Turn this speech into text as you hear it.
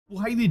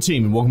Well, hey there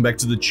team, and welcome back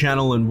to the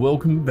channel, and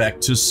welcome back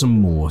to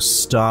some more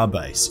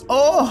Starbase.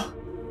 Oh!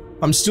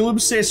 I'm still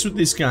obsessed with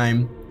this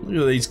game.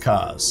 Look at these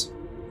cars.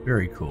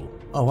 Very cool.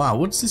 Oh wow,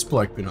 what's this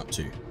bloke been up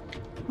to?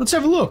 Let's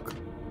have a look.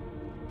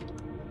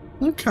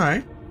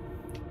 Okay.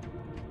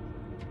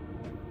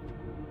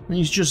 And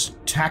he's just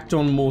tacked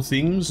on more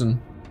things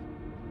and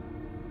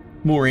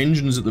more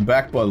engines at the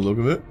back by the look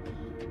of it.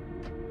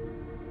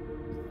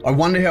 I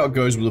wonder how it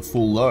goes with a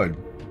full load.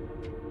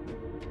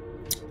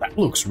 That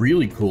looks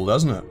really cool,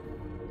 doesn't it?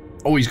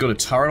 Oh, he's got a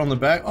turret on the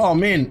back. Oh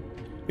man,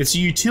 it's a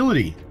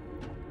utility.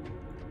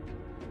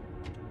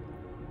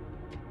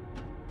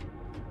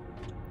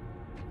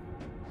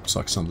 Looks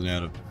like something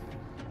out of,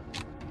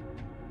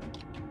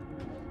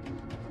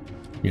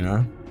 you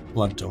know,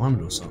 Blood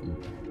Diamond or something.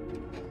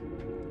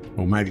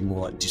 Or maybe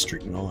more like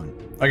District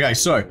 9. Okay,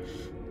 so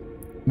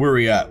where are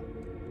we at?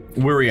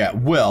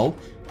 Well,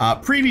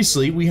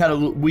 previously we had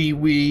we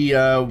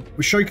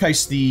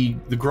showcased the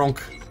Gronk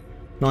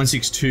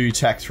 962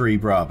 TAC 3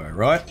 Bravo,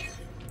 right?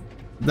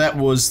 That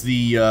was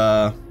the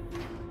that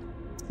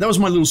was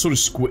my little sort of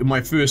square, my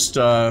first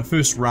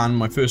run,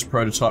 my first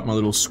prototype, my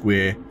little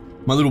square,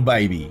 my little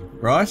baby,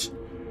 right?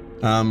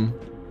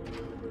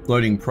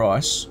 Loading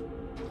price.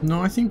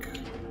 No, I think,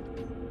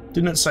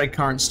 didn't it say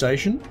current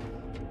station?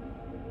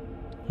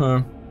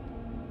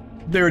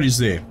 There it is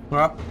there. All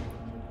right.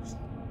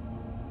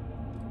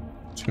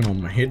 Turn on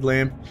my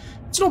headlamp.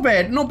 It's not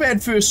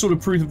bad first sort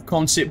of proof of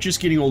concept, just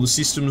getting all the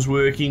systems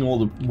working, all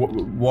the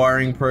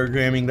wiring,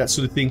 programming, that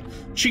sort of thing.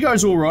 She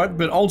goes all right,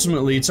 but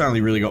ultimately it's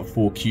only really got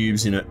 4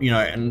 cubes in it, you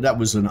know, and that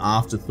was an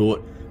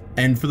afterthought.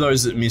 And for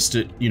those that missed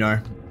it, you know,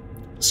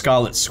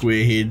 Scarlet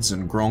Squareheads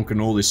and Gronk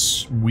and all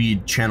this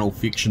weird channel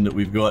fiction that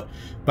we've got,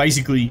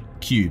 basically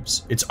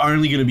cubes. It's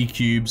only going to be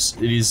cubes.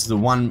 It is the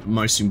one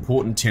most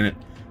important tenet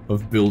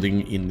of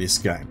building in this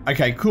game.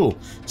 Okay, cool.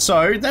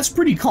 So that's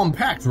pretty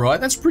compact,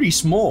 right? That's pretty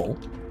small.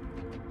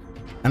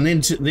 And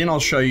then I'll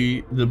show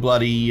you the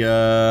bloody,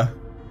 the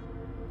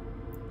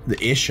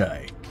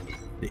Eshay.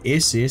 The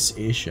SS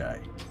Eshay.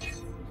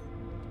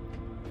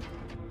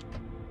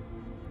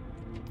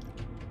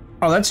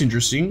 Oh, that's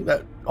interesting.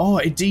 Oh,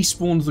 it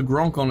despawned the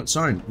Gronk on its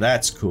own.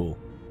 That's cool.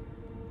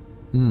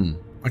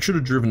 I should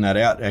have driven that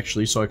out,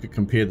 actually, so I could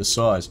compare the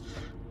size.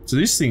 So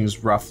this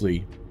thing's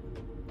roughly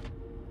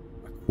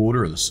a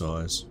quarter of the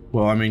size.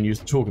 Well, I mean, you're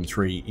talking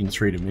in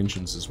three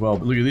dimensions as well,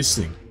 but look at this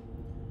thing.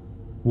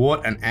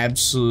 What an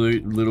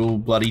absolute little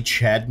bloody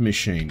Chad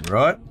machine,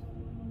 right?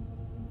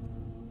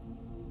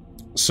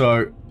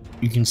 So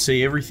you can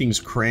see everything's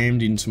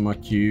crammed into my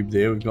cube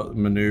there. We've got the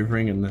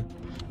maneuvering and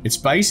it's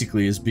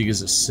basically as big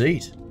as a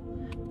seat.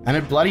 And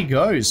it bloody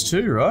goes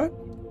too, right?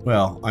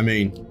 Well, I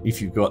mean,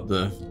 if you've got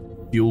the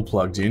fuel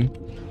plugged in,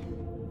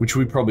 which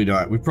we probably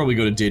don't. We've probably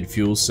got a dead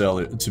fuel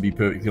cell, to be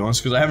perfectly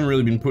honest, because I haven't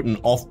really been putting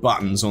off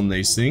buttons on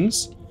these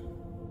things.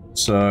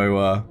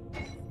 So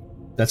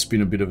that's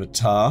been a bit of a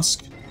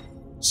task.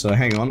 So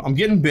hang on, I'm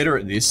getting better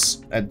at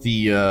this, at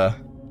the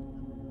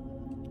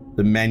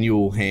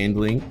manual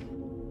handling.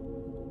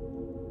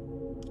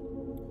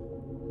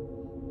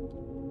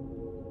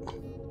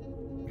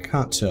 I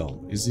can't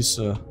tell. Is this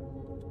a...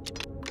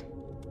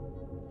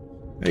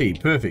 Hey,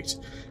 perfect.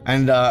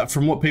 And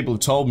from what people have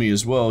told me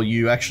as well,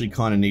 you actually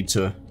kind of need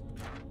to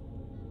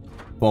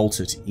bolt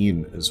it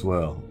in as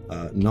well.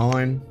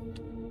 9.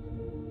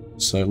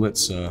 So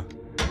let's...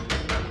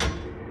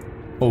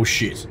 Oh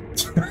shit.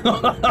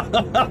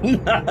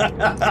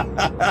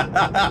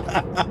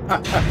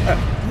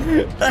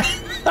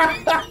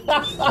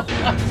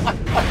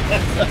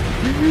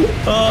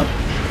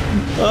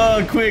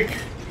 Oh, quick,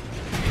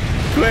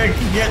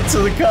 get to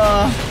the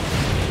car.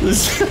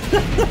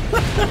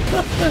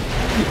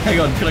 Hang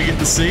on, can I get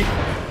the seat?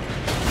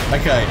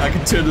 Okay, I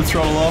can turn the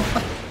throttle off.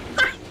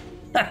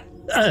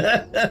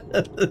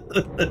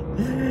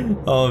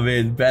 Oh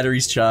man,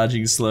 battery's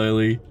charging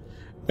slowly.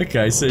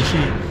 Okay, so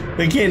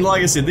again,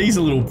 like I said, these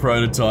are little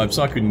prototypes.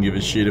 I couldn't give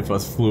a shit if I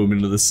flew them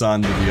into the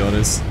sun, to be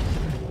honest.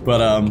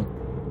 But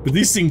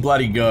this thing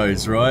bloody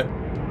goes, right?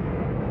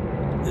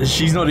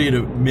 She's not here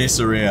to mess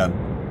around.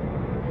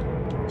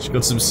 She's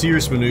got some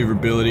serious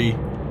maneuverability.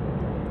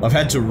 I've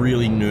had to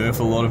really nerf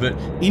a lot of it.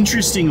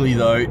 Interestingly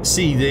though,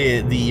 see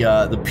there,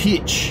 the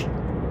pitch,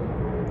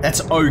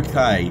 that's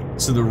okay.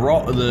 So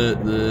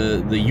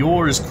the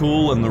yaw is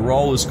cool and the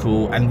roll is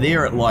cool, and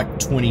they're at like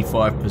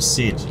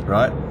 25%,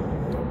 right?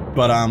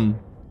 But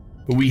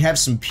we have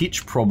some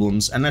pitch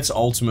problems, and that's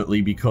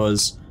ultimately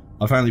because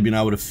I've only been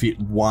able to fit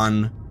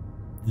one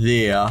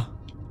there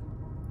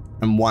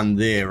and one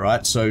there,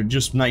 right? So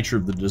just nature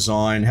of the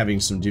design, having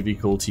some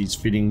difficulties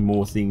fitting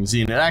more things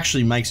in. It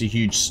actually makes a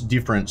huge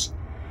difference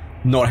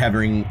not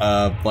having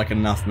like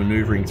enough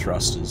maneuvering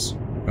thrusters,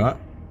 right?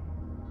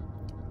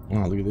 Oh,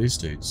 look at these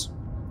dudes.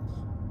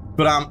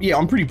 But yeah,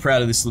 I'm pretty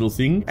proud of this little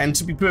thing, and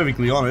to be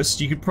perfectly honest,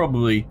 you could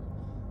probably...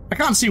 I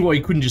can't see why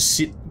you couldn't just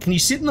sit... Can you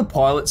sit in the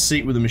pilot's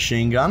seat with a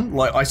machine gun?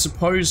 Like, I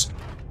suppose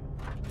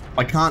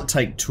I can't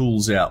take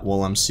tools out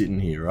while I'm sitting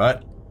here,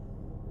 right?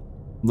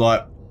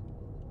 Like,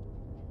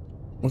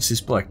 what's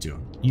this bloke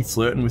doing? You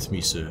flirting with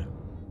me, sir?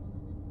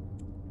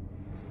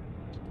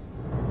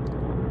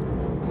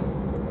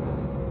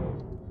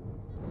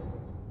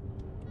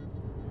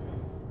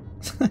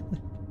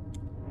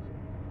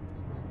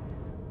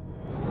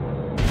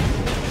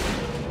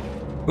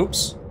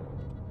 Oops.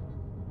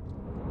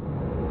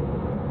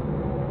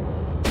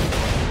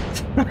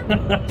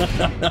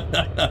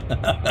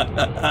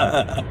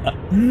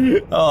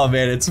 Oh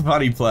man, it's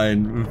funny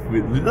playing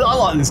with, I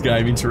like this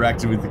game,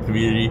 interacting with the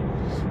community.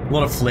 A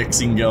lot of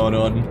flexing going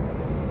on,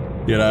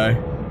 you know.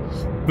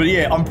 But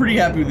yeah, I'm pretty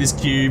happy with this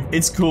cube.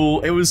 It's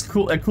cool. It was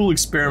cool, a cool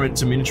experiment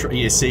to miniature.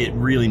 Yeah, see, it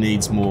really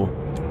needs more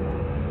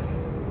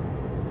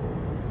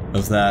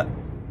of that.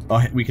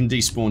 Oh, we can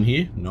despawn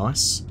here.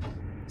 Nice.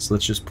 So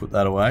let's just put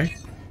that away.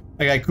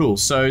 Okay, cool.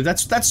 So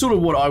that's sort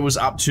of what I was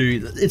up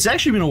to. It's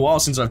actually been a while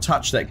since I've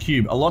touched that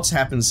cube. A lot's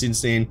happened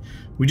since then.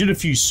 We did a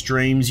few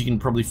streams you can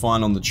probably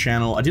find on the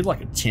channel. I did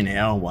like a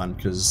 10-hour one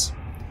because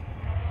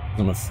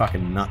I'm a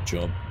fucking nut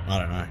job. I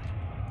don't know.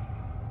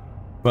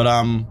 But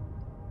oh,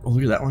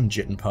 look at that one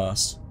jetting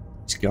past.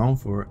 He's going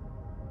for it.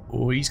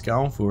 Oh, he's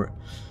going for it.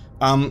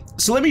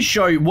 So let me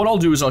show you, what I'll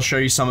do is I'll show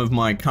you some of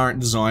my current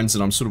designs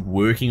that I'm sort of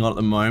working on at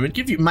the moment.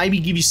 Maybe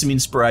give you some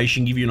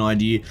inspiration, give you an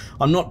idea.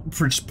 I'm not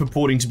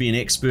purporting to be an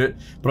expert,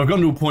 but I've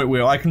gotten to a point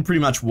where I can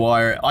pretty much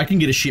I can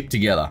get a ship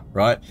together,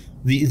 right?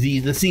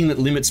 The thing that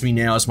limits me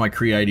now is my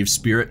creative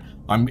spirit.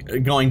 I'm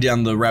going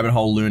down the rabbit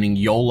hole learning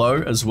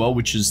YOLO as well,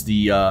 which is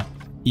the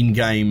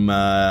in-game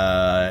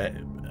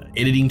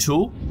editing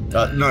tool.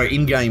 No,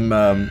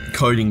 in-game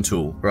coding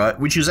tool, right?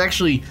 Which is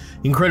actually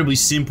incredibly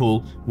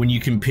simple when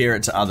you compare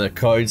it to other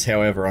codes.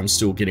 However, I'm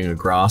still getting a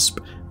grasp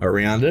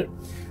around it.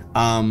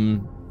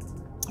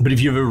 But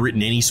if you've ever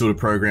written any sort of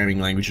programming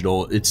language at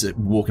all, it's a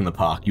walk in the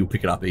park. You'll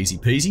pick it up easy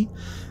peasy.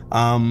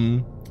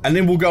 And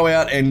then we'll go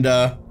out and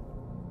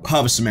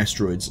harvest some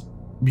asteroids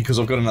because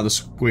I've got another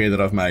square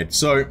that I've made.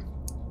 So,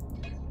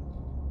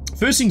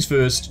 first things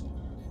first,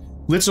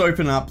 let's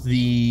open up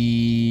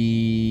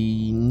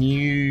the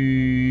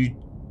new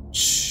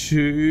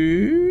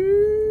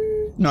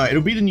no,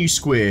 it'll be the new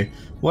square.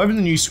 We'll open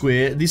the new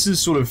square. This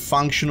is sort of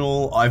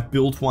functional. I've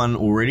built one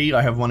already.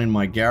 I have one in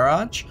my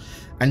garage.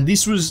 And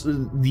this was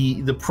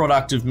the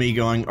product of me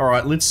going, all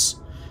right, let's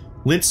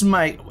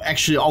make,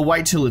 actually, I'll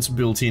wait till it's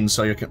built in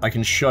so I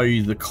can show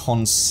you the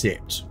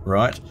concept,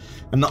 right?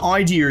 And the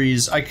idea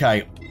is,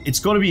 okay, it's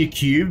got to be a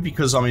cube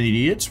because I'm an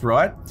idiot,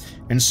 right?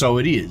 And so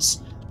it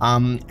is.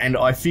 And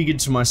I figured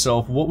to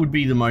myself, what would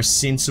be the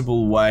most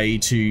sensible way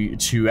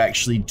to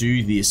actually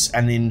do this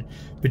and then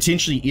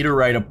potentially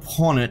iterate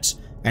upon it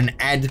and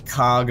add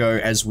cargo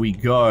as we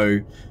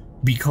go,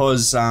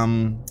 because,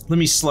 let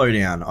me slow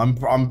down.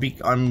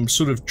 I'm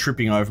sort of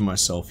tripping over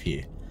myself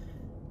here.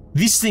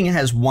 This thing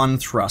has one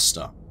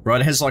thruster,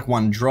 right? It has like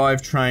one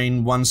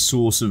drivetrain, one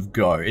source of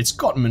go. It's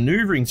got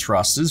maneuvering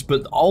thrusters,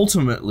 but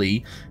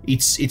ultimately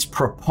its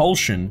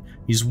propulsion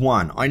is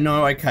one. I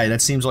know, okay,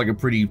 that seems like a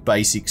pretty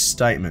basic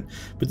statement,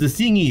 but the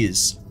thing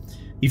is,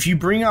 if you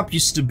bring up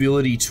your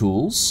stability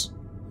tools,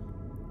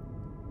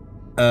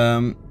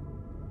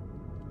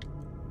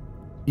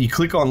 you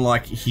click on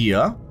like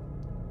here,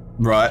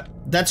 right?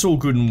 That's all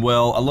good and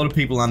well. A lot of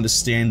people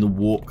understand the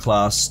warp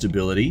class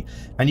stability,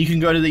 and you can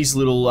go to these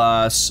little,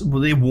 well,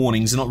 they're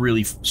warnings, they're not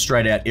really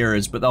straight out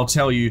errors, but they'll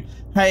tell you,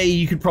 hey,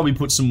 you could probably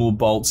put some more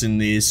bolts in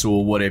this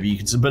or whatever you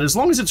can, but as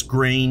long as it's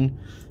green,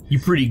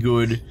 you're pretty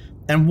good.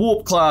 And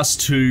warp class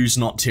 2's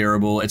not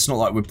terrible. It's not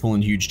like we're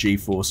pulling huge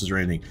G-forces or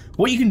anything.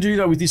 What you can do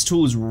though with this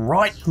tool is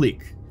right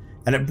click,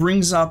 and it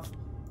brings up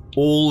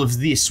all of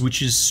this,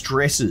 which is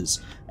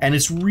stresses, and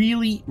it's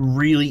really,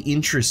 really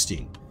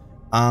interesting.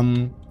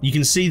 You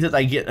can see that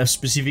they get a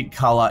specific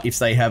color if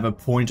they have a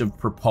point of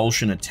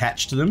propulsion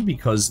attached to them,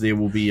 because there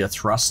will be a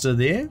thruster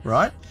there,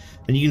 right?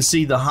 And you can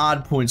see the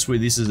hard points where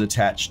this is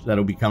attached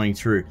that'll be coming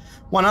through.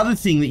 One other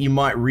thing that you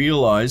might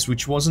realize,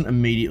 which wasn't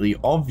immediately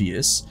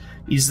obvious,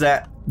 is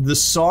that the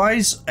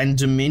size and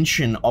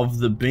dimension of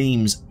the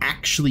beams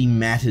actually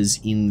matters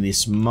in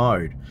this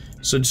mode.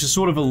 So to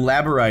sort of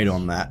elaborate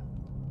on that,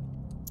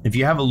 if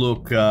you have a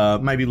look,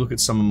 maybe look at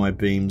some of my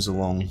beams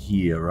along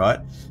here, right?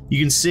 You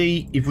can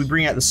see if we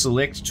bring out the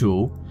select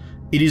tool,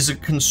 it is a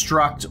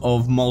construct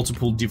of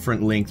multiple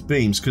different length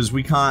beams because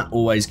we can't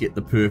always get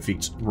the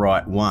perfect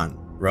right one,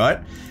 right?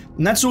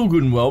 And that's all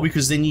good and well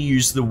because then you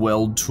use the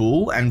weld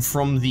tool, and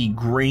from the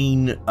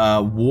green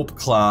warp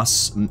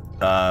class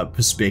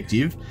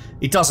perspective,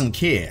 it doesn't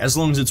care. As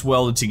long as it's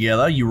welded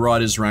together, you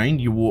right as rain,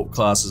 your warp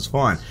class is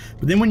fine.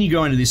 But then when you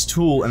go into this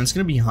tool, and it's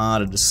going to be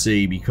harder to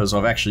see because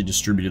I've actually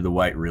distributed the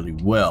weight really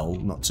well,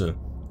 not to,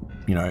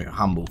 you know,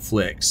 humble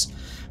flex,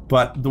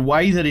 but the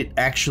way that it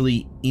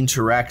actually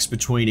interacts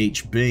between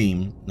each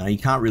beam, now you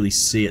can't really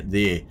see it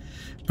there,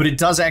 but it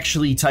does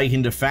actually take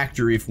into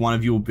factor if one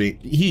of your beams,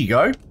 here you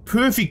go,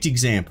 perfect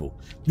example.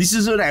 This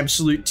is an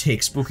absolute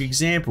textbook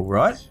example,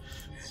 right?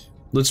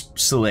 Let's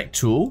select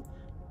tool.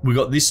 We've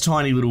got this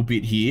tiny little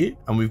bit here,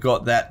 and we've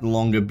got that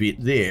longer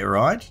bit there,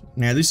 right?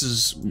 Now this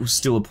is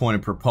still a point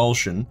of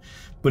propulsion,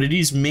 but it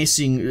is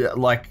messing,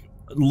 like,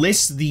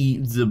 less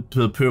the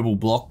purple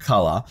block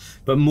color,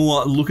 but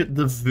more look at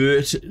the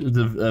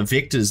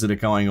vectors that are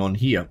going on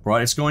here,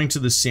 right? It's going to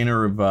the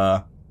center of,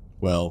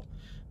 well,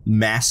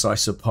 mass, I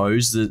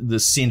suppose, the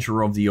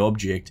center of the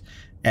object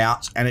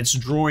out, and it's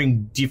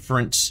drawing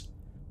different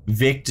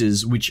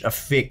vectors which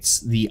affects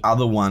the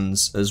other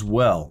ones as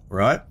well,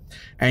 right?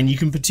 And you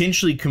can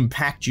potentially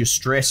compact your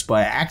stress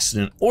by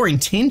accident or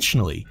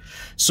intentionally.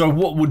 So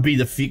what would be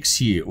the fix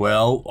here?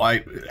 Well,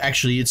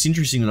 actually, it's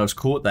interesting that I've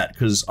caught that,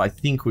 because I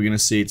think we're going to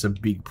see it's a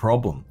big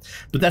problem.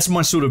 But that's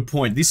my sort of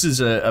point. This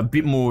is a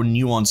bit more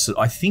nuanced that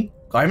I think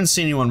I haven't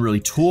seen anyone really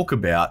talk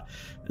about,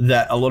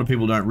 that a lot of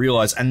people don't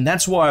realize. And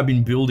that's why I've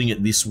been building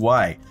it this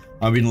way.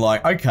 I've been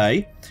like,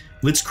 okay,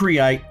 let's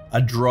create a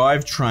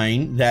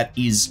drivetrain that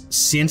is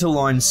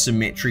centerline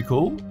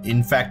symmetrical.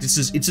 In fact, it's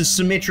as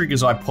symmetric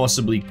as I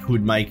possibly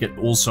could make it,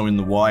 also in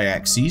the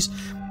y-axis,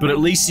 but at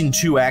least in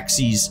 2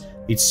 axes,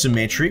 it's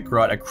symmetric,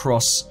 right,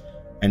 across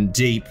and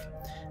deep.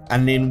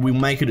 And then we'll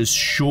make it as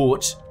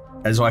short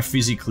as I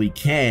physically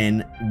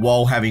can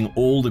while having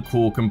all the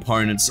core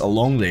components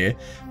along there.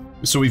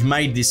 So we've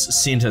made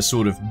this center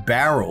sort of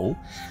barrel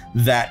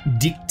that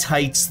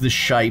dictates the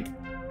shape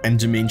and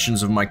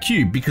dimensions of my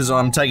cube, because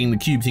I'm taking the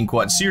cube thing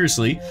quite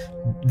seriously.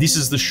 This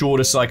is the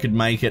shortest I could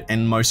make it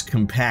and most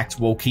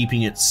compact while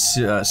keeping it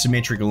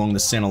symmetric along the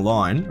center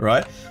line,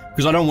 right?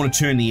 Because I don't want to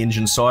turn the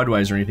engine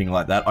sideways or anything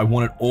like that. I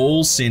want it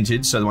all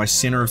centered so that my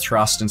center of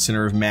thrust and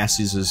center of mass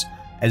is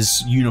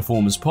as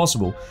uniform as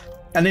possible.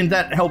 And then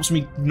that helps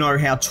me know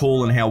how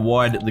tall and how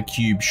wide the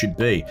cube should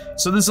be.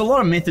 So there's a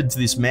lot of method to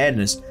this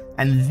madness.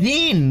 And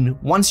then,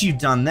 once you've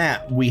done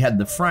that, we had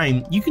the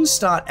frame, you can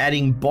start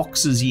adding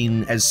boxes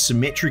in as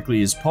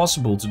symmetrically as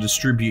possible to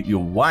distribute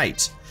your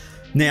weight.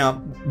 Now,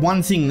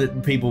 one thing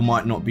that people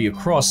might not be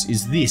across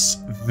is this,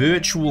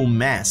 virtual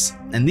mass.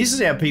 And this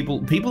is how people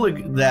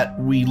that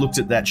we looked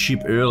at that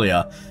ship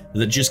earlier,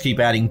 that just keep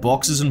adding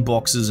boxes and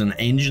boxes and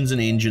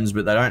engines,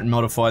 but they don't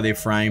modify their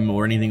frame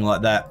or anything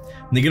like that.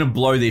 And they're gonna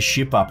blow their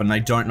ship up and they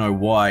don't know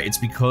why. It's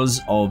because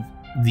of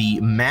the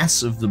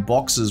mass of the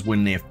boxes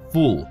when they're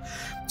full.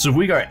 So if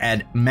we go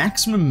add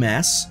maximum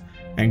mass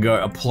and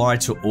go apply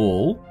to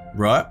all,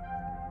 right?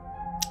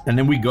 And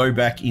then we go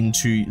back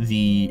into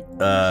the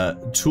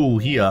tool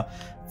here.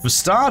 For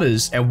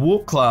starters, our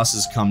warp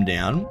classes come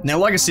down. Now,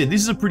 like I said,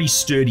 this is a pretty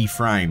sturdy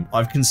frame.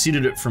 I've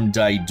considered it from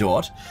day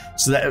dot.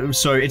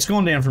 So it's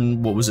gone down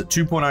from, what was it,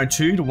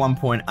 2.02 to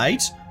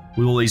 1.8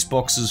 with all these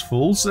boxes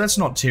full. So that's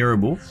not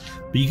terrible.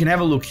 But you can have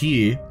a look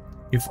here.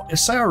 If,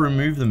 say I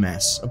remove the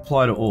mass,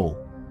 apply to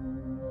all.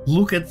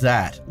 Look at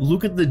that.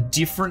 Look at the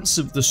difference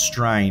of the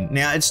strain.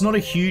 Now, it's not a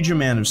huge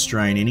amount of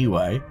strain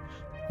anyway.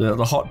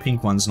 The hot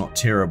pink one's not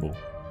terrible.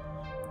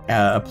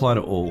 Apply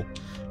to all.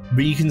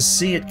 But you can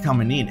see it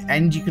coming in.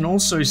 And you can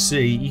also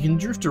see, you can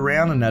drift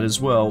around in that as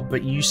well,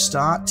 but you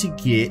start to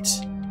get,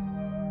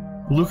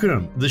 look at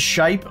them. The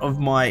shape of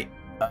my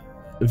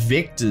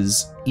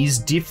vectors is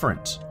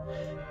different.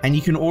 And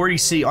you can already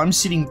see, I'm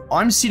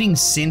sitting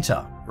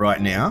center right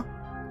now.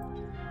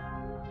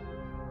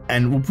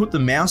 And we'll put the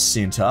mouse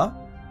center.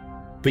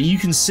 But you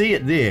can see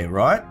it there,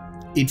 right?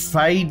 It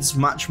fades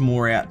much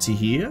more out to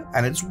here,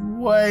 and it's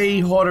way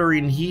hotter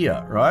in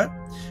here, right?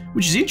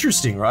 Which is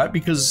interesting, right?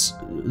 Because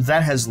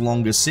that has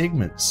longer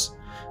segments.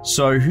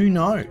 So who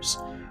knows?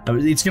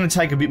 It's going to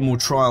take a bit more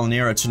trial and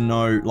error to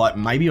know, like,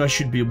 maybe I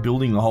should be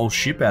building the whole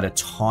ship out of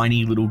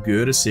tiny little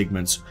girder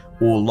segments,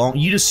 or long.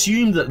 You'd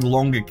assume that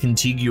longer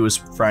contiguous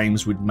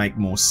frames would make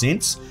more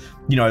sense.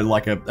 You know,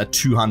 like a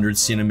 200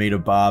 centimeter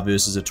bar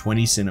versus a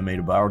 20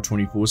 centimeter bar or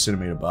 24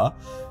 centimeter bar.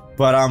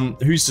 But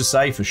who's to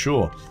say for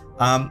sure?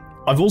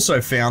 I've also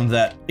found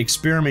that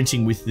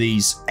experimenting with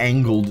these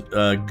angled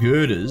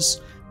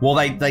girders, well,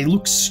 they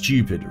look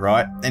stupid,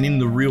 right? And in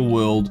the real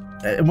world,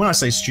 when I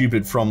say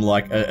stupid from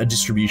like a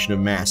distribution of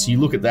mass, you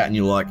look at that and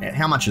you're like,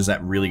 how much is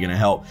that really going to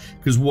help?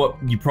 Because what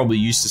you're probably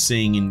used to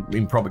seeing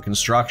in proper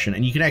construction,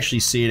 and you can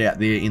actually see it out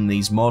there in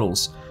these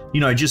models,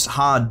 you know, just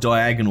hard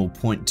diagonal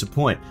point to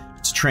point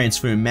to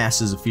transfer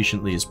mass as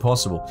efficiently as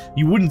possible.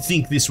 You wouldn't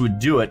think this would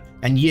do it,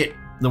 and yet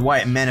the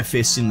way it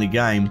manifests in the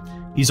game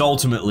is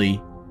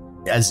ultimately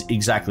as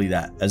exactly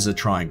that, as a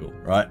triangle,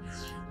 right?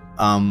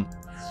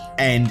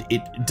 And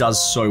it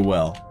does so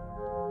well.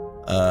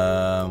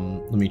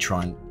 Let me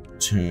try and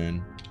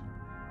turn.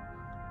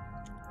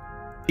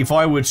 If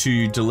I were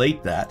to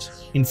delete that,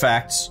 in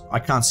fact, I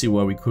can't see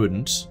why we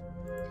couldn't.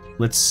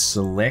 Let's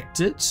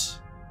select it,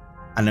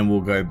 and then we'll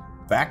go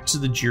back to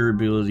the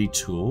durability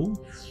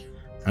tool.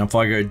 And if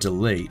I go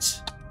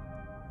delete,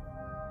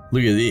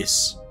 look at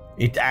this.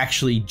 It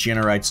actually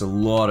generates a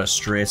lot of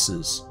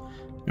stresses.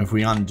 And if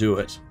we undo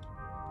it,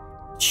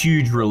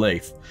 huge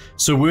relief.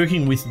 So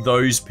working with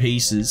those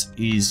pieces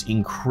is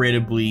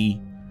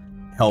incredibly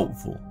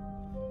helpful.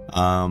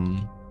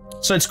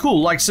 So it's cool.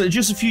 Like, so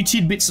just a few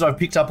tidbits that I've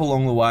picked up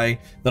along the way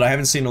that I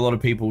haven't seen a lot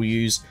of people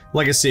use.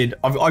 Like I said,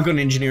 I've got an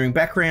engineering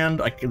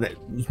background. That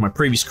was my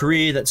previous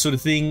career, that sort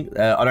of thing.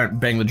 I don't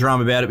bang the drum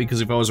about it,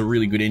 because if I was a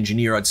really good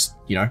engineer, I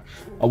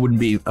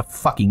wouldn't be a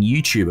fucking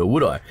YouTuber,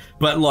 would I?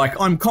 But like,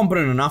 I'm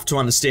competent enough to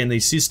understand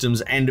these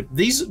systems, and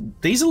these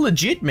are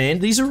legit, man.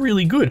 These are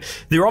really good.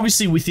 They're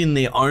obviously within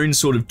their own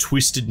sort of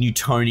twisted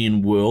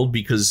Newtonian world,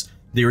 because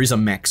There is a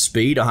max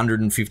speed,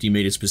 150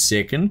 meters per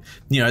second.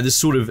 You know, there's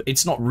sort of,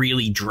 it's not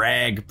really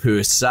drag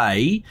per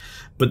se,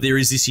 but there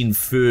is this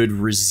inferred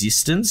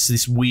resistance,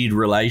 this weird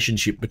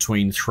relationship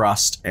between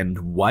thrust and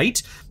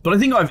weight. But I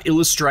think I've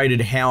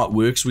illustrated how it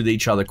works with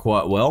each other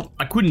quite well.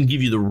 I couldn't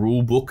give you the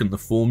rule book and the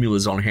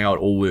formulas on how it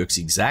all works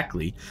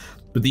exactly,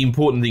 but the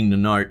important thing to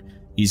note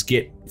is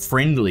get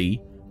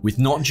friendly with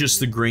not just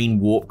the green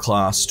warp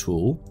class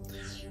tool,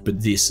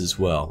 but this as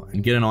well,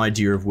 and get an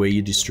idea of where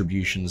your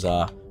distributions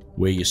are,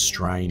 where your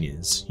strain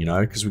is, you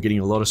know, because we're getting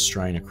a lot of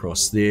strain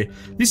across there.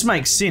 This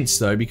makes sense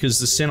though, because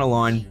the center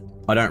line,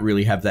 I don't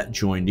really have that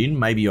joined in.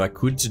 Maybe I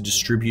could to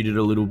distribute it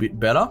a little bit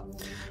better,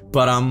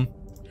 but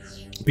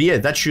yeah,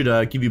 that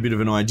should give you a bit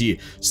of an idea.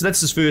 So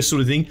that's the first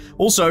sort of thing.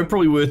 Also,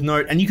 probably worth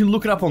note, and you can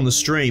look it up on the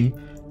stream,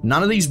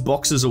 none of these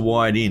boxes are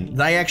wired in.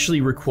 They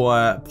actually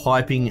require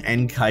piping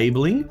and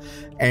cabling,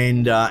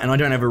 and I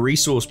don't have a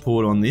resource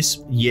port on this,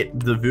 yet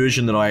the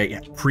version that I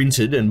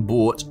printed and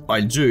bought,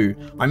 I do.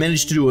 I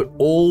managed to do it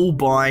all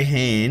by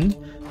hand,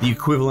 the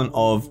equivalent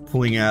of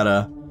pulling out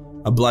a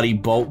bloody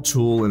bolt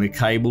tool and a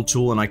cable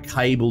tool, and I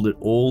cabled it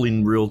all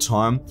in real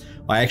time.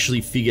 I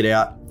actually figured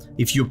out,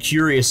 if you're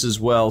curious as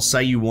well,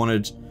 say you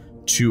wanted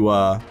to,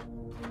 I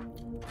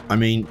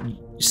mean,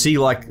 see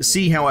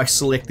how I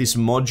select this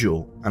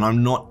module, and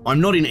I'm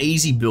not in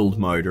easy build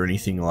mode or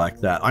anything like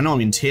that. I know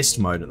I'm in test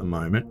mode at the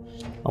moment.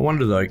 I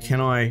wonder though,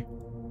 can I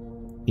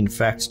in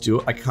fact do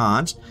it? I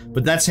can't,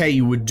 but that's how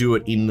you would do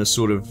it in the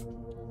sort of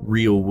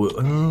real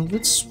world.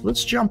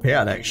 Let's jump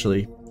out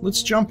actually.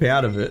 Let's jump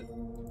out of it.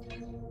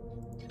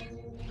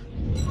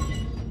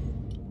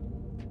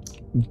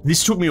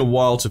 This took me a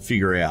while to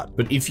figure out,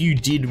 but if you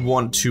did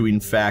want to in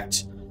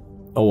fact,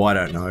 oh I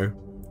don't know,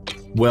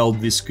 weld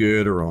this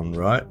girder on,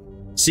 right?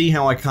 See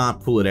how I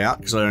can't pull it out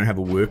because I don't have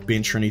a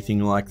workbench or anything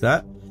like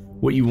that?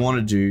 What you want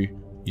to do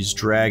is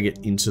drag it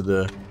into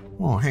the...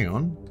 Oh, hang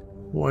on.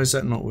 Why is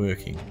that not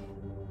working?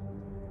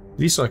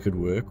 This I could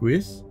work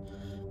with.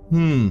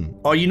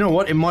 Oh, you know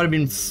what? It might have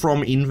been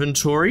from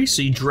inventory.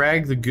 So you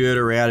drag the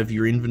girder out of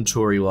your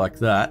inventory like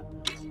that.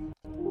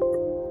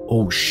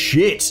 Oh,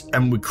 shit.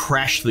 And we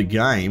crash the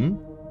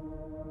game.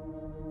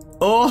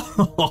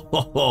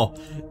 Oh,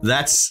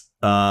 that's...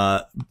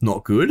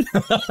 not good.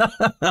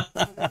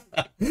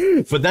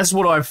 But that's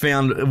what I've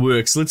found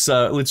works. Let's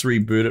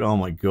reboot it. Oh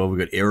my god, we've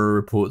got error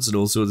reports and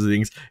all sorts of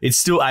things. It's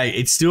still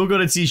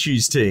got its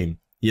issues, team.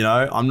 You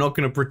know, I'm not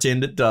going to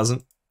pretend it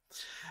doesn't.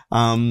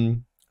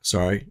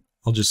 Sorry,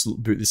 I'll just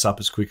boot this up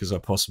as quick as I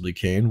possibly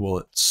can while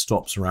it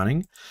stops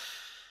running.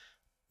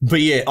 But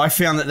yeah, I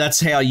found that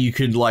that's how you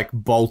could like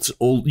bolt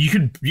all. You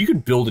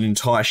could build an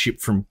entire ship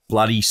from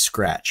bloody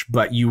scratch,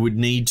 but you would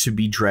need to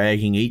be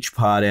dragging each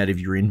part out of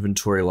your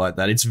inventory like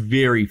that. It's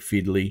very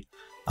fiddly.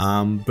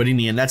 But in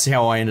the end, that's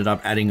how I ended up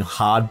adding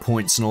hard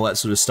points and all that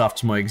sort of stuff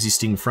to my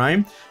existing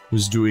frame.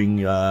 Was doing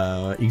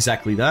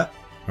exactly that.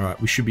 All right,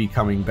 we should be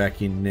coming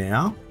back in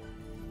now.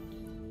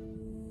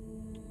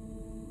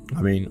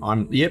 I mean,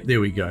 yep,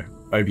 there we go.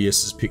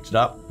 OBS has picked it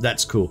up.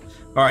 That's cool.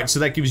 All right, so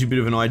that gives you a bit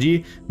of an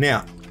idea.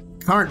 Now,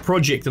 current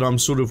project that I'm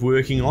sort of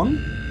working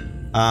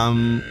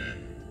on,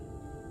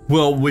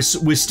 well, we're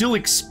still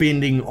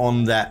expanding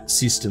on that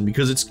system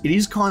because it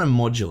is kind of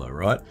modular,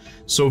 right?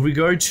 So if we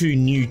go to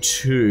new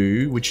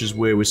 2, which is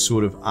where we're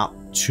sort of up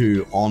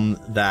to on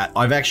that,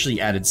 I've actually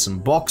added some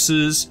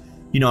boxes.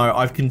 You know,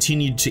 I've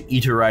continued to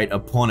iterate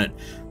upon it.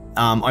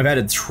 I've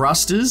added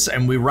thrusters,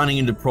 and we're running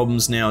into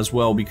problems now as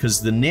well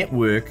because the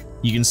network,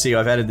 you can see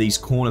I've added these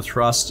corner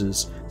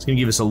thrusters. It's going to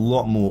give us a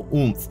lot more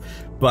oomph.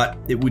 But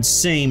it would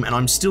seem, and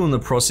I'm still in the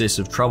process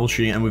of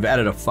troubleshooting, and we've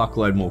added a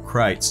fuckload more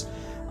crates.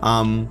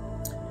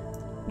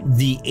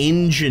 The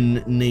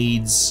engine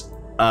needs,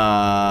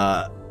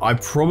 I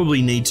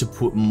probably need to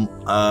put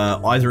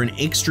either an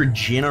extra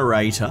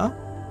generator,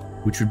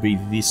 which would be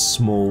this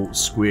small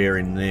square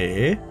in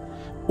there,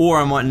 or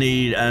I might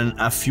need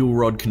a fuel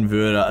rod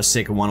converter, a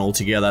second one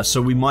altogether. So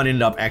we might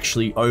end up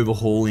actually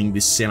overhauling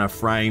this center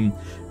frame,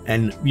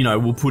 and you know,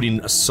 we'll put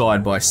in a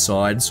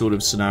side-by-side sort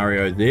of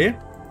scenario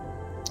there.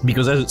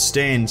 Because as it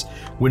stands,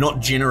 we're not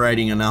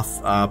generating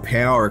enough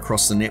power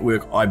across the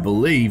network, I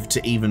believe,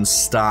 to even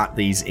start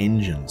these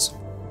engines.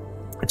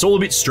 It's all a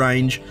bit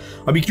strange.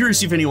 I'd be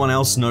curious if anyone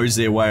else knows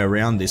their way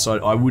around this.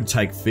 I would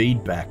take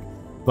feedback.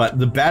 But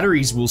the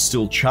batteries will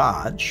still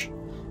charge,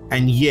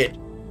 and yet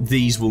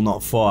these will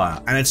not fire.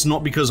 And it's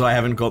not because I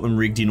haven't got them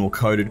rigged in or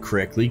coded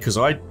correctly, because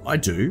I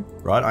do,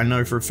 right? I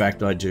know for a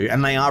fact I do.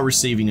 And they are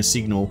receiving a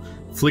signal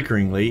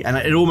flickeringly, and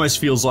it almost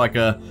feels like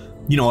a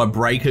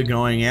breaker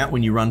going out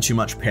when you run too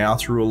much power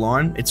through a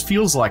line. It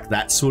feels like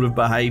that sort of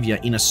behavior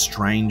in a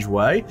strange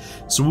way.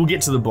 So we'll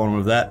get to the bottom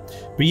of that.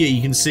 But yeah,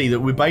 you can see that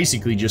we're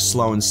basically just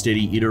slow and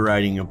steady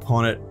iterating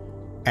upon it.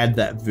 Add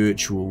that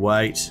virtual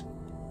weight.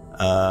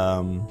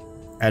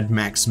 Add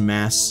max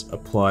mass,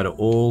 apply to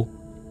all.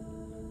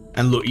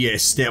 And look,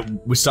 yes, now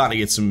we're starting to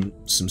get some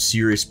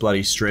serious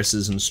bloody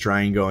stresses and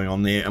strain going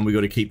on there, and we've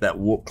got to keep that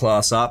warp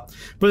class up.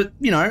 But,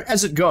 you know,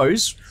 as it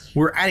goes,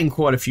 we're adding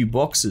quite a few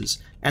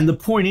boxes. And the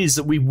point is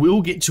that we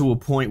will get to a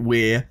point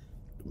where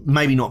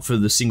maybe not for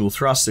the single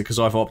thruster, because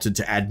I've opted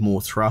to add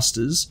more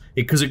thrusters,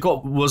 because it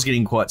was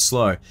getting quite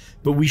slow.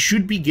 But we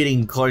should be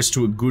getting close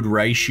to a good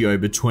ratio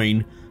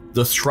between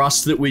the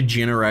thrust that we're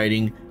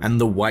generating and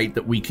the weight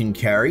that we can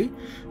carry.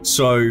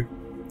 So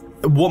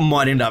what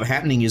might end up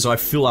happening is I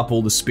fill up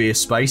all the spare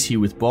space here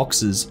with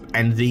boxes,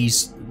 and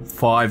these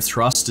 5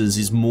 thrusters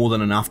is more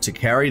than enough to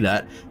carry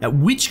that, at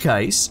which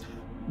case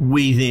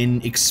we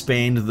then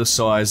expand the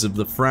size of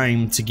the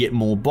frame to get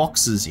more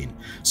boxes in.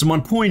 So my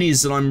point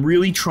is that I'm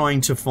really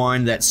trying to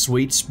find that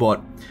sweet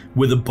spot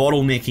where the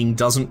bottlenecking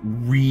doesn't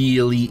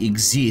really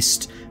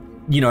exist,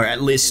 you know,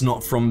 at least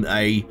not from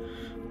a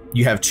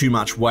you have too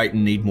much weight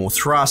and need more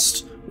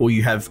thrust, or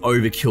you have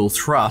overkill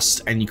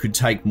thrust and you could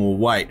take more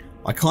weight.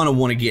 I kind of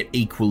want to get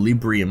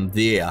equilibrium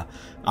there,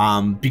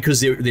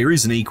 because there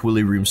is an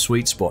equilibrium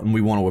sweet spot, and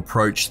we want to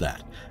approach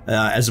that,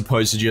 as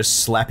opposed to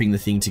just slapping the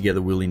thing together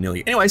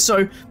willy-nilly. Anyway,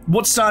 so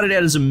what started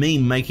out as a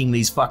meme, making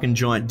these fucking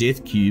giant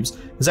death cubes,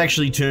 has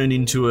actually turned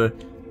into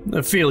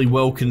a fairly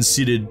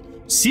well-considered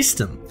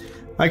system.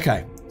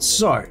 Okay,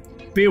 so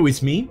bear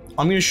with me.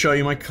 I'm going to show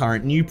you my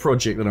current new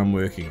project that I'm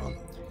working on.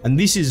 And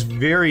this is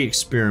very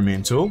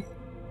experimental.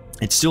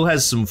 It still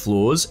has some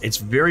flaws. It's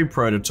very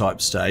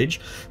prototype stage,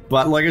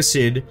 but like I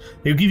said,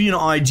 it'll give you an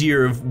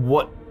idea of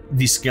what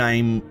this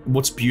game,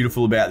 what's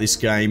beautiful about this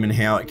game, and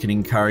how it can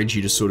encourage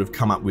you to sort of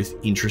come up with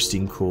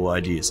interesting, cool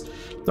ideas.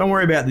 Don't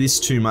worry about this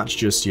too much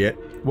just yet.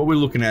 What we're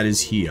looking at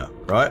is here,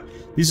 right?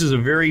 This is a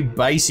very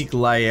basic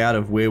layout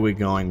of where we're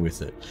going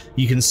with it.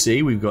 You can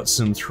see we've got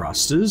some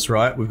thrusters,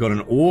 right? We've got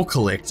an ore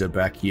collector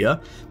back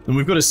here, and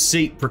we've got a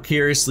seat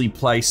precariously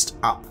placed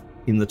up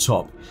in the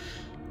top.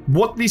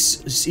 What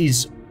this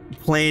is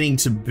planning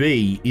to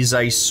be is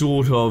a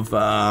sort of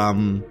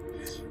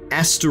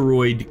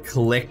asteroid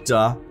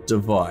collector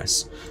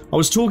device. I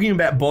was talking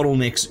about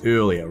bottlenecks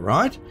earlier,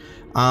 right?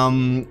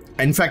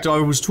 In fact, I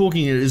was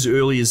talking as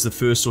early as the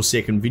first or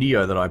second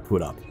video that I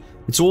put up.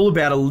 It's all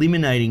about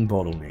eliminating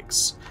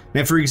bottlenecks.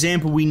 Now, for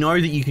example, we know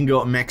that you can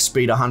go at max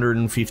speed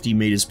 150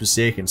 meters per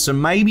second. So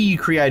maybe you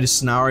create a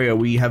scenario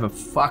where you have a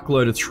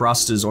fuckload of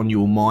thrusters on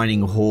your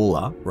mining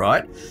hauler,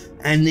 right?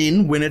 And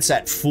then when it's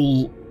at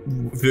full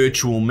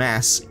virtual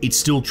mass, it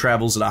still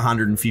travels at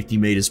 150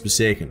 meters per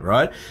second,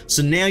 right?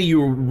 So now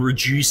you're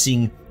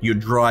reducing your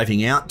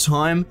driving out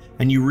time,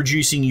 and you're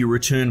reducing your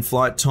return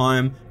flight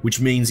time, which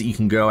means that you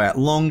can go out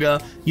longer,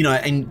 you know,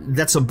 and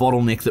that's a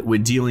bottleneck that we're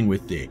dealing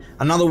with there.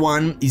 Another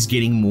one is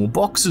getting more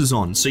boxes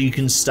on, so you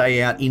can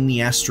stay out in the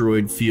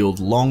asteroid field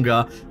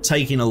longer,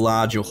 take in a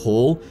larger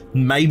haul.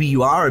 Maybe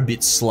you are a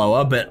bit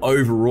slower, but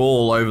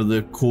overall, over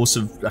the course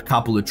of a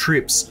couple of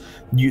trips,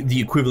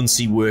 the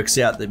equivalency works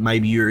out that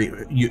maybe you're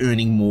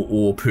earning more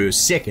ore per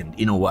second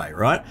in a way,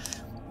 right?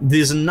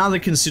 There's another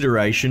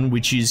consideration,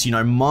 which is, you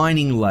know,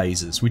 mining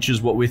lasers, which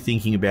is what we're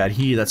thinking about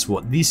here. That's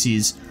what this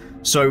is.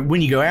 So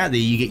when you go out there,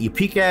 you get your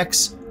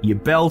pickaxe, you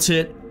belt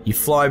it, you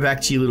fly back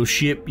to your little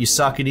ship, you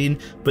suck it in,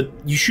 but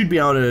you should be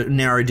able to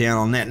narrow down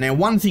on that. Now,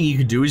 one thing you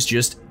could do is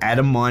just add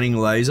a mining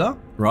laser,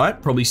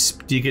 right? Probably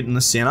stick it in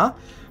the center.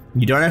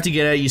 You don't have to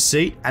get out of your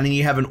seat, and then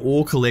you have an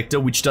ore collector,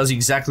 which does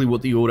exactly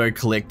what the auto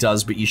collect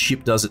does, but your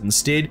ship does it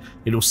instead.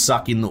 It'll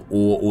suck in the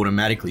ore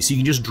automatically. So you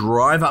can just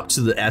drive up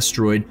to the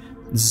asteroid,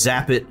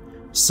 zap it,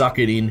 suck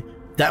it in.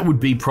 That would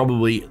be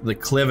probably the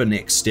clever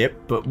next step,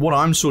 but what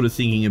I'm sort of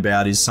thinking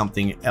about is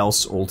something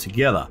else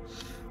altogether.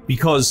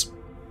 Because,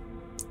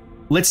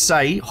 let's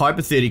say,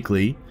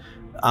 hypothetically,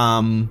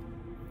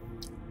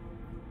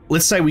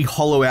 let's say we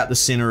hollow out the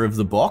center of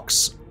the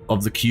box,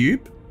 of the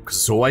cube, because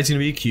it's always going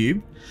to be a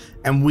cube,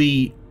 and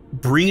we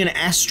bring an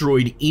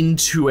asteroid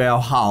into our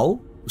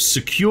hull,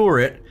 secure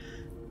it,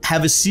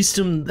 have a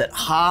system that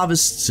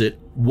harvests it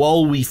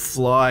while we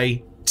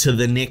fly to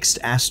the next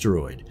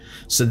asteroid.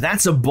 So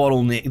that's a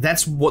bottleneck.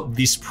 That's what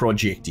this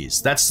project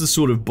is. That's the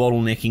sort of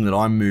bottlenecking that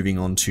I'm moving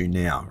on to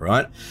now,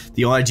 right?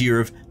 The idea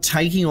of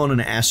taking on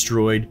an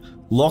asteroid,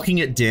 locking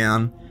it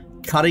down,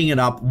 cutting it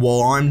up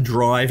while I'm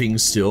driving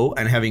still,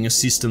 and having a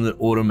system that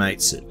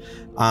automates it.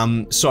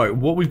 So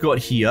what we've got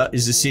here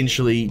is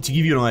essentially, to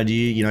give you an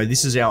idea, you know,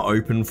 this is our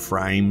open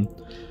frame.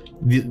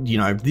 You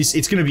know,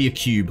 it's going to be a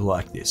cube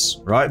like this,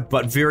 right?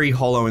 But very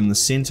hollow in the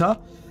center.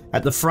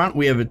 At the front,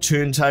 we have a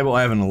turntable.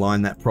 I haven't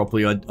aligned that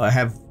properly. I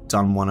have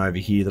done one over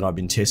here that I've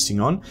been testing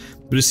on.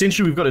 But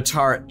essentially, we've got a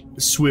turret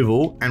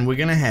swivel, and we're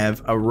going to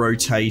have a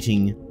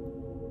rotating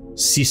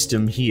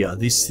system here,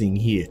 this thing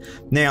here.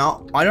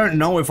 Now, I don't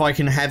know if I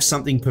can have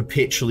something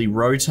perpetually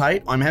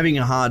rotate. I'm having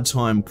a hard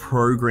time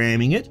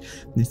programming it.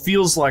 It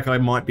feels like I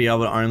might be able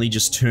to only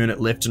just turn it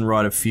left and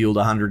right of field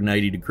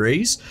 180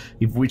 degrees,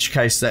 in which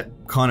case that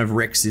kind of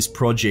wrecks this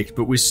project,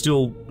 but we're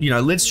still, you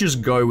know, let's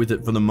just go with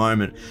it for the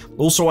moment.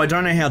 Also, I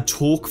don't know how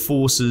torque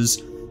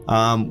forces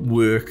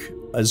work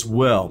as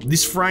well.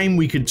 This frame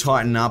we could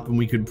tighten up, and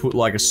we could put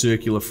like a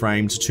circular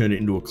frame to turn it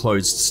into a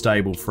closed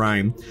stable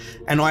frame.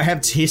 And I have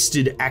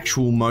tested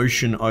actual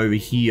motion over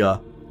here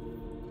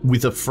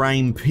with a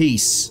frame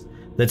piece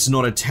that's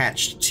not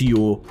attached to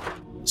your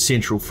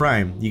central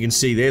frame. You can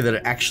see there that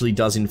it actually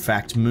does in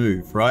fact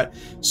move, right?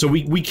 So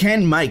we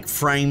can make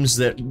frames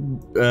that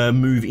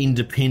move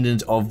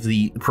independent of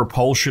the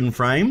propulsion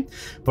frame,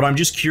 but I'm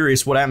just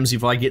curious what happens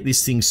if I get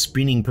this thing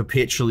spinning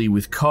perpetually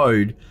with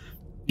code.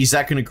 Is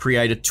that going to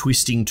create a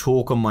twisting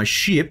torque on my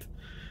ship,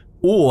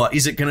 or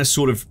is it going to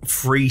sort of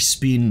free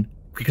spin?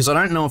 Because I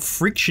don't know if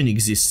friction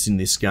exists in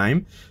this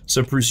game,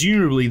 so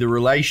presumably the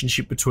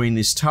relationship between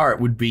this turret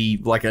would be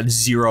like a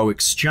zero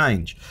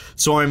exchange.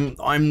 So I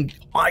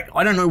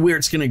don't know where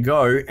it's going to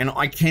go, and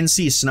I can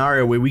see a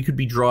scenario where we could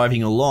be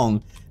driving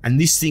along and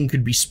this thing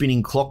could be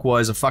spinning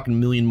clockwise a fucking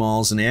million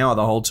miles an hour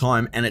the whole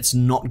time, and it's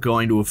not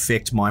going to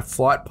affect my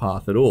flight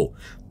path at all.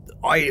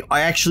 I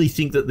actually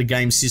think that the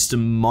game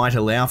system might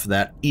allow for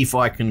that if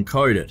I can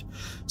code it.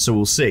 So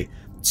we'll see.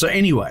 So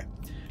anyway,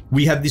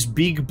 we have this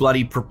big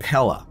bloody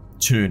propeller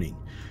turning.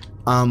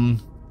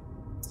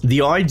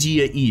 The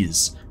idea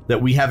is that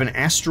we have an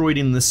asteroid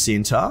in the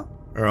center, all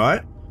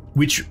right,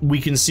 which we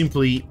can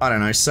simply, I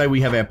don't know, say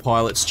we have our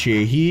pilot's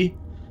chair here,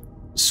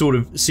 sort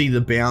of see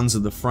the bounds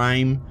of the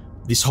frame.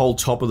 This whole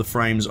top of the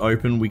frame's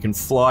open. We can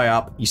fly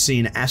up. You see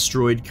an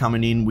asteroid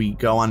coming in. We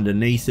go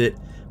underneath it.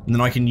 And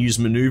then I can use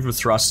maneuver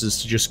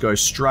thrusters to just go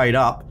straight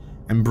up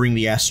and bring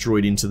the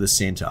asteroid into the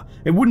center.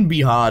 It wouldn't be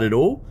hard at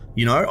all.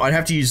 You know, I'd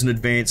have to use an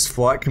advanced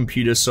flight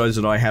computer so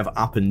that I have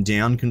up and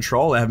down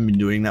control. I haven't been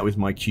doing that with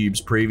my cubes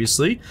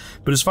previously.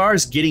 But as far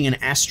as getting an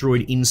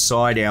asteroid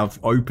inside our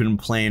open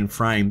plan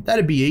frame,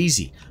 that'd be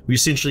easy. We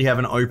essentially have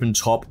an open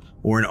top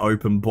or an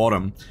open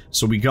bottom.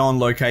 So we go and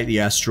locate the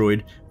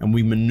asteroid and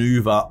we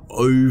maneuver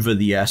over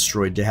the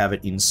asteroid to have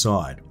it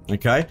inside.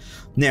 Okay?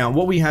 Now,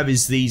 what we have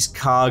is these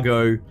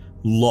cargo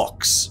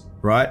locks,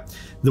 right?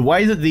 The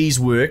way that these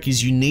work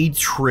is you need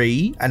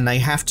 3, and they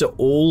have to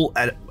all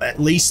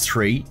at least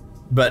 3,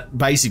 but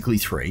basically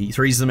 3.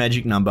 3 is the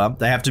magic number.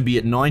 They have to be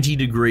at 90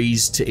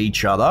 degrees to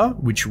each other,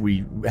 which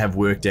we have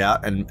worked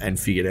out and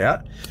figured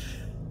out.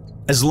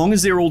 As long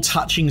as they're all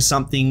touching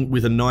something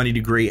with a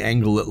 90-degree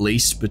angle at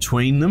least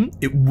between them,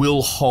 it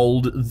will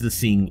hold the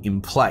thing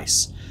in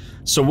place.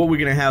 So what we're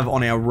going to have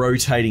on our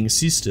rotating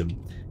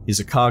system is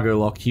a cargo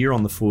lock here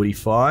on the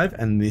 45,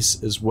 and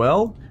this as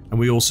well. And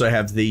we also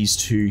have these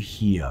 2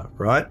 here,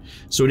 right?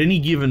 So at any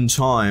given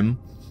time,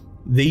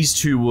 these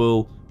 2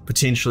 will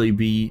potentially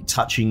be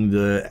touching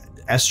the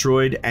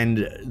asteroid,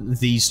 and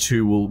these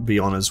 2 will be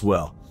on as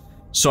well.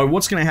 So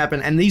what's going to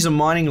happen, and these are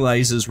mining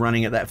lasers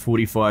running at that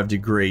 45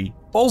 degree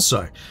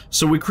also.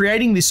 So we're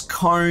creating this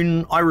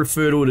cone. I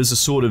refer to it as a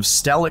sort of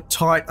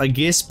stalactite, I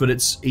guess, but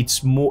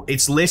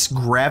it's less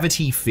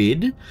gravity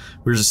fed,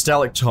 whereas a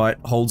stalactite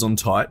holds on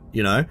tight,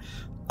 you know,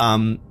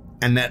 and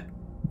that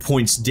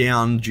points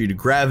down due to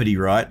gravity,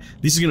 right?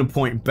 This is going to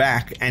point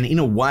back, and in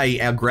a way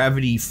our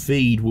gravity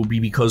feed will be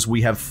because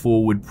we have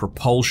forward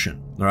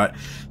propulsion, all right?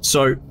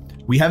 So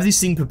we have this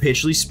thing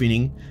perpetually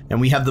spinning,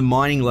 and we have the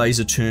mining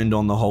laser turned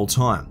on the whole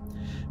time.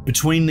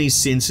 Between these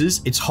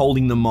sensors, it's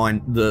holding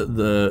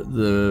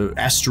the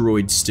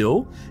asteroid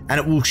still, and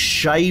it will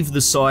shave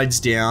the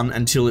sides down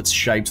until it's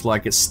shaped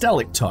like a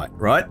stalactite,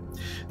 right?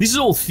 This is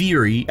all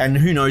theory, and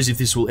who knows if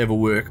this will ever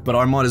work, but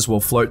I might as well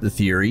float the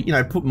theory. You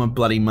know, put my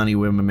bloody money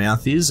where my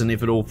mouth is, and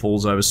if it all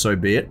falls over, so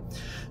be it.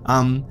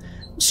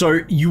 So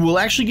you will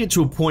actually get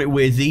to a point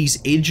where these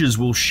edges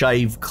will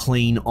shave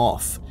clean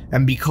off.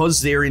 And because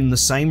they're in the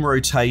same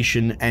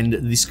rotation and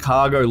this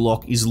cargo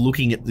lock is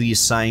looking at the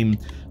same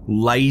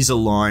laser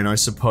line, I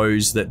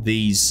suppose, that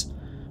these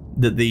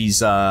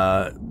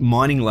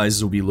mining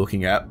lasers will be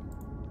looking at,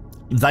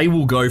 they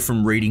will go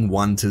from reading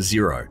 1 to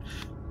 0.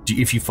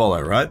 If you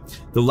follow, right?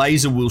 The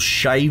laser will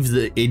shave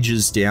the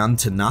edges down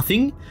to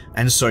nothing,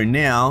 and so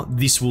now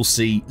this will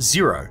see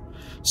 0.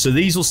 So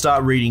these will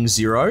start reading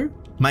 0,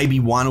 maybe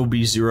 1 will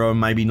be 0,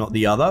 maybe not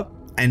the other,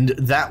 and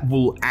that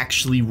will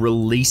actually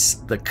release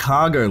the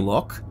cargo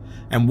lock.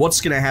 And what's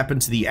going to happen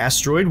to the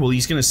asteroid? Well,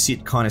 he's going to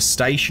sit kind of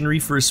stationary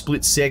for a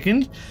split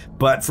second,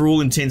 but for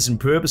all intents and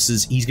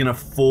purposes, he's going to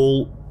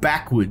fall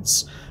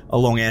backwards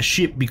along our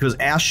ship, because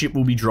our ship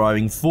will be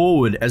driving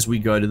forward as we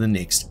go to the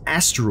next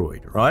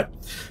asteroid, right?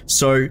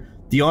 So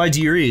the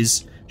idea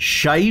is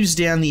shaves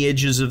down the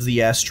edges of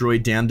the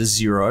asteroid down to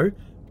 0,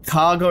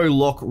 cargo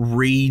lock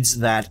reads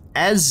that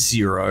as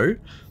 0,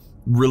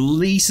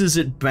 releases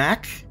it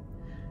back,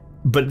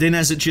 but then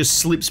as it just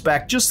slips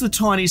back just the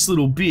tiniest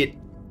little bit,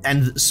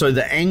 and so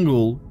the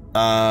angle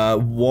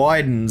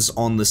widens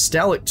on the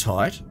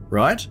stalactite,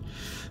 right?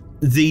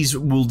 These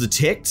will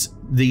detect,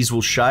 these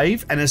will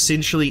shave, and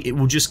essentially it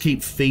will just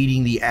keep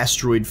feeding the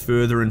asteroid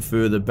further and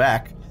further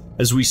back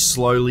as we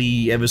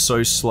slowly, ever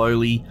so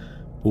slowly,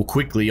 or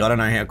quickly, I don't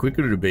know how quick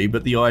it'll be,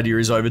 but the idea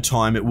is over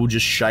time it will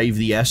just shave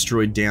the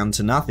asteroid down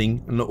to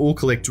nothing, and the ore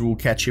collector will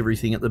catch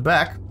everything at the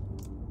back,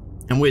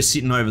 and we're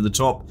sitting over the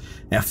top,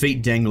 our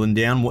feet dangling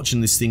down, watching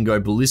this thing go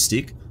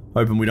ballistic,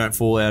 hoping we don't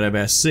fall out of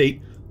our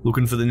seat,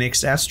 looking for the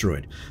next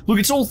asteroid. Look,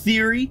 it's all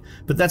theory,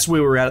 but that's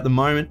where we're at the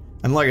moment.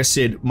 And like I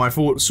said, my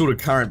sort of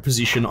current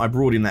position, I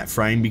brought in that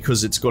frame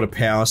because it's got a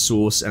power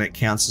source and it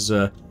counts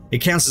as It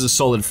counts as a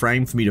solid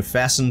frame for me to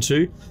fasten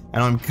to,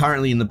 and I'm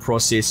currently in the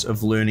process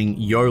of learning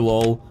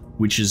YOLOL,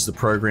 which is the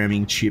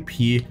programming chip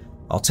here.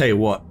 I'll tell you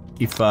what,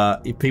 if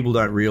people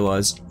don't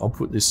realize, I'll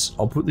put this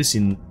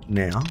in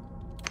now.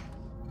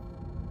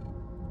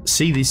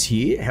 See this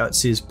here, how it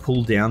says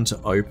pull down to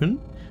open?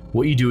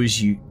 What you do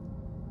is you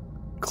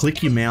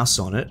click your mouse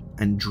on it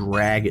and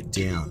drag it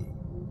down.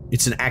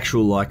 It's an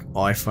actual like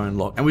iPhone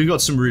lock, and we've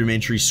got some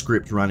rudimentary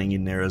script running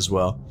in there as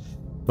well.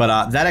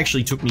 But that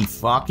actually took me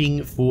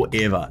fucking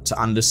forever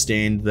to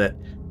understand that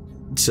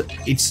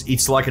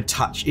it's like a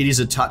touch. It is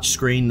a touch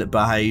screen that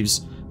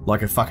behaves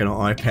like a fucking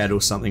iPad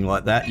or something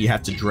like that. You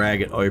have to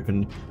drag it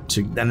open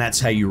to, and that's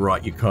how you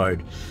write your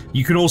code.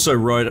 You can also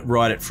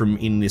write it from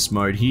in this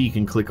mode here. You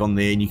can click on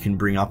there and you can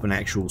bring up an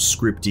actual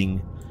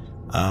scripting.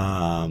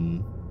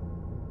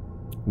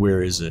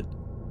 Where is it?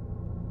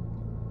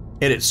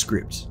 Edit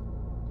script.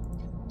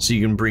 So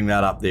you can bring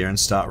that up there and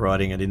start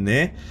writing it in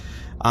there.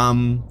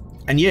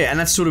 And yeah, and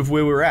that's sort of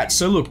where we're at.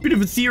 So look, bit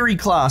of a theory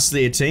class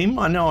there, team.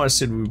 I know I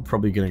said we were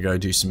probably going to go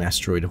do some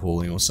asteroid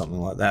hauling or something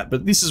like that,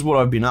 but this is what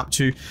I've been up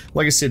to.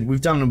 Like I said, we've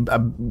done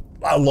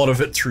a lot of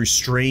it through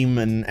stream,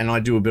 and I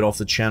do a bit off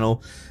the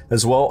channel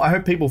as well. I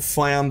hope people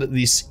found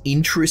this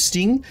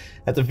interesting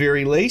at the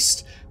very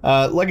least.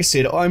 Like I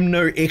said, I'm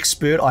no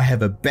expert. I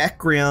have a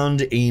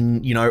background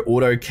in, you know,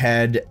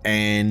 AutoCAD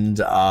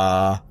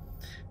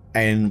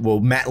and well,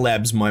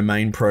 MATLAB's my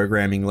main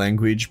programming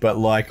language, but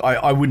like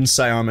I wouldn't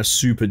say I'm a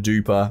super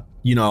duper,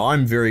 you know,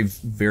 I'm very,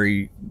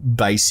 very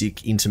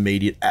basic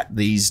intermediate at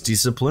these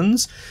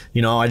disciplines.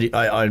 You know, I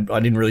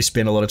didn't really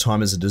spend a lot of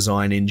time as a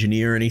design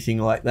engineer or anything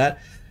like that.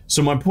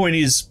 So my point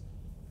is,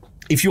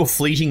 if you're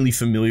fleetingly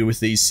familiar with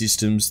these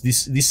systems,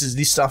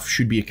 this stuff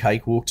should be a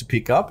cakewalk to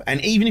pick up.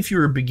 And even if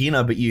you're a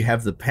beginner but you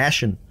have the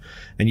passion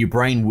and your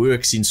brain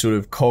works in sort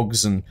of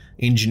cogs and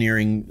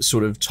engineering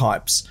sort of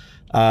types,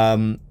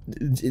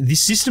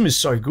 this system is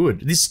so good.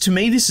 To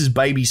me, this is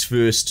baby's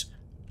first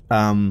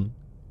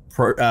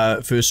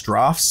first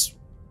drafts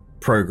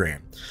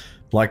program.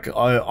 Like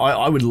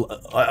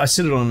I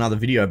said it on another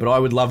video, but I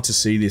would love to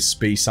see this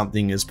be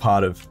something as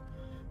part of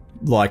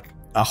like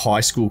a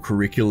high school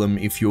curriculum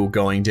if you're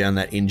going down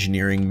that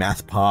engineering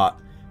math part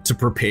to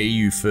prepare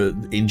you for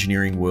the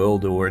engineering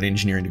world or an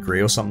engineering degree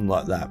or something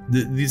like that.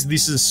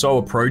 This is so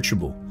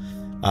approachable.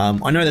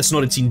 I know that's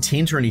not its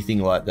intent or anything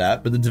like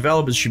that, but the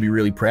developers should be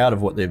really proud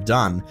of what they've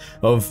done,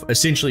 of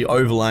essentially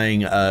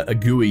overlaying a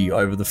GUI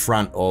over the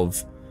front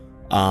of,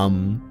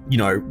 you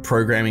know,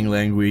 programming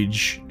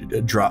language,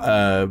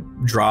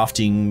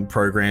 drafting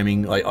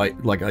programming. I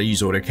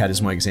use AutoCAD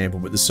as my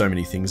example, but there's so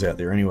many things out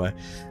there anyway.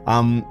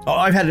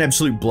 I've had an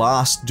absolute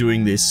blast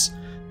doing this,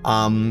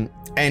 and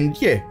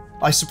yeah,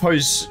 I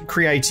suppose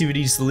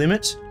creativity's the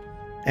limit.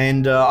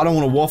 And I don't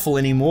want to waffle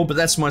anymore, but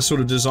that's my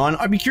sort of design.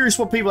 I'd be curious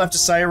what people have to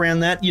say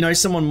around that. You know,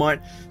 someone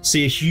might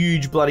see a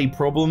huge bloody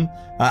problem.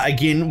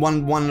 Again,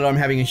 one that I'm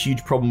having a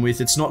huge problem with.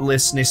 It's not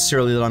less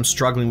necessarily that I'm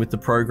struggling with the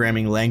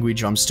programming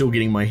language. I'm still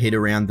getting my head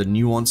around the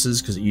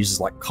nuances because it uses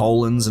like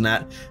colons and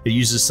that. It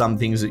uses some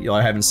things that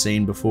I haven't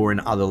seen before in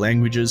other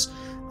languages.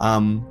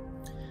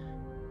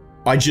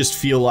 I just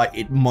feel like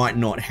it might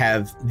not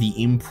have the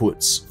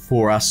inputs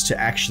for us to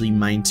actually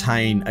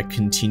maintain a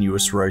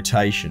continuous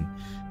rotation.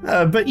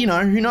 But, you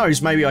know, who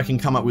knows? Maybe I can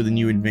come up with a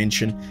new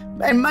invention.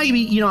 And maybe,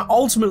 you know,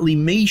 ultimately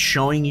me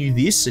showing you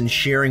this and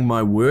sharing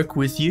my work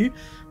with you,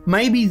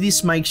 maybe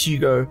this makes you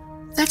go,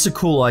 that's a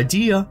cool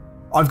idea.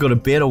 I've got a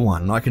better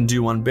one. I can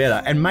do one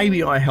better. And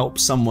maybe I help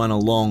someone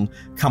along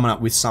coming up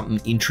with something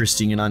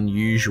interesting and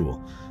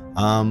unusual.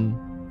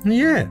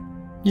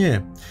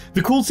 Yeah.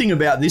 The cool thing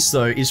about this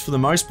though is for the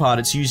most part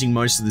it's using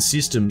most of the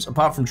systems,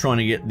 apart from trying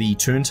to get the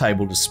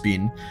turntable to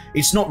spin.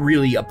 It's not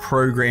really a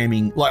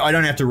programming, like I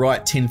don't have to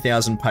write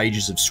 10,000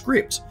 pages of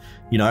script,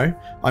 you know.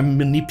 I'm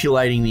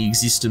manipulating the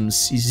existing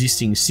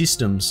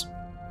systems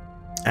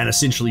and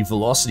essentially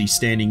velocity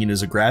standing in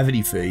as a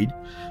gravity feed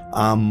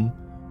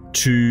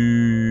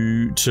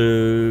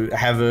to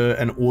have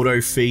an auto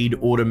feed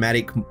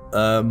automatic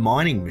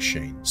mining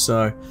machine.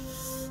 So,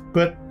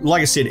 but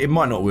like I said, it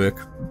might not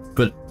work,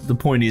 but the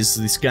point is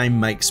this game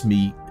makes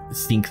me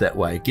think that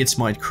way. It gets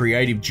my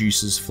creative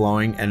juices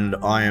flowing, and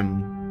I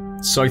am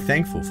so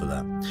thankful for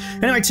that.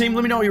 Anyway, team,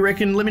 let me know what you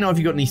reckon. Let me know if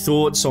you got any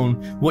thoughts on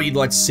what you'd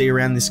like to see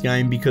around this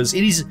game, because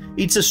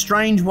it's a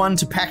strange one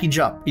to package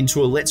up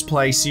into a Let's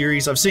Play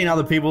series. I've seen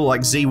other people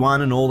like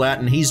Z1 and all that,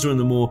 and he's doing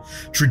the more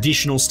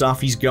traditional stuff.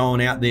 He's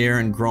going out there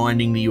and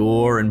grinding the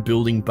ore and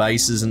building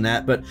bases and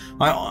that, but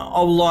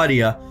I'll lie to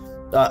you.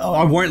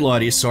 I won't lie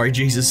to you, sorry,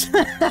 Jesus.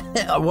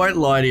 I won't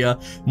lie to you.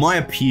 My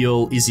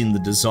appeal is in the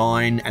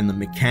design and the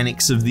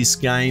mechanics of this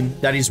game.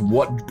 That is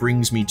what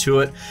brings me to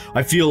it.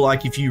 I feel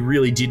like if you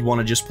really did want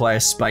to just play a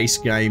space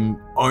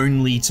game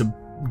only to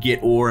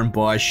get ore and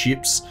buy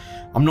ships,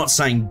 I'm not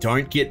saying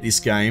don't get this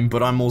game,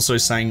 but I'm also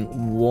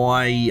saying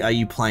why are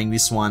you playing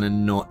this one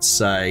and not,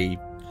 say,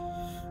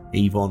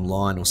 EVE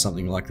Online or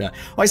something like that.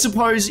 I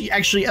suppose,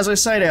 actually, as I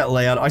say it out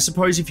loud, I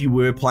suppose if you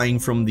were playing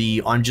from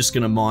the I'm just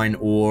gonna mine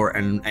ore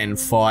and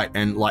fight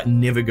and like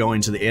never go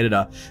into the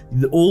editor,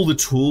 all the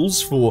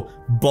tools for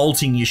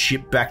bolting your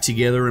ship back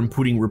together and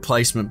putting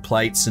replacement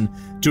plates and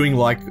doing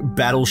like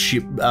battle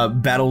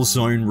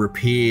zone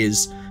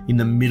repairs in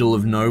the middle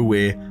of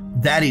nowhere,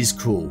 that is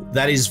cool.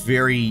 That is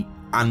very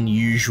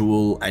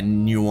unusual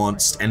and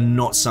nuanced and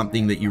not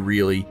something that you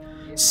really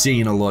see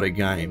in a lot of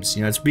games.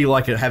 You know, it's be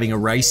like having a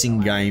racing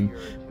game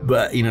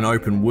but in an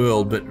open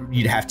world, but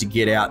you'd have to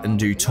get out and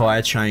do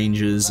tire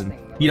changes and,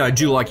 you know,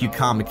 do like your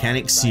car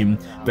mechanics sim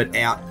but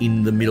out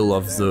in the middle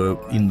of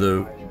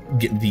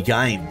the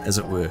game, as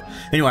it were.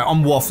 Anyway,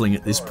 I'm waffling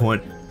at this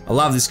point. I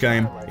love this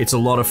game. It's a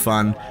lot of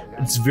fun.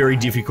 It's very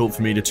difficult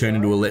for me to turn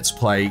into a Let's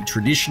Play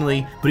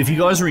traditionally, but if you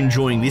guys are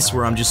enjoying this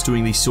where I'm just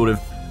doing these sort of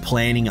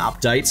planning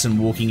updates and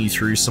walking you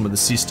through some of the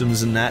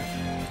systems and that,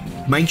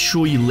 make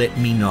sure you let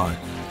me know,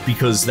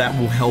 because that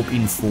will help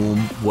inform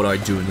what I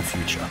do in the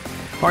future.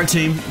 Alright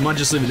team, might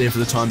just leave it there for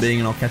the time being,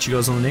 and I'll catch you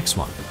guys on the next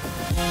one.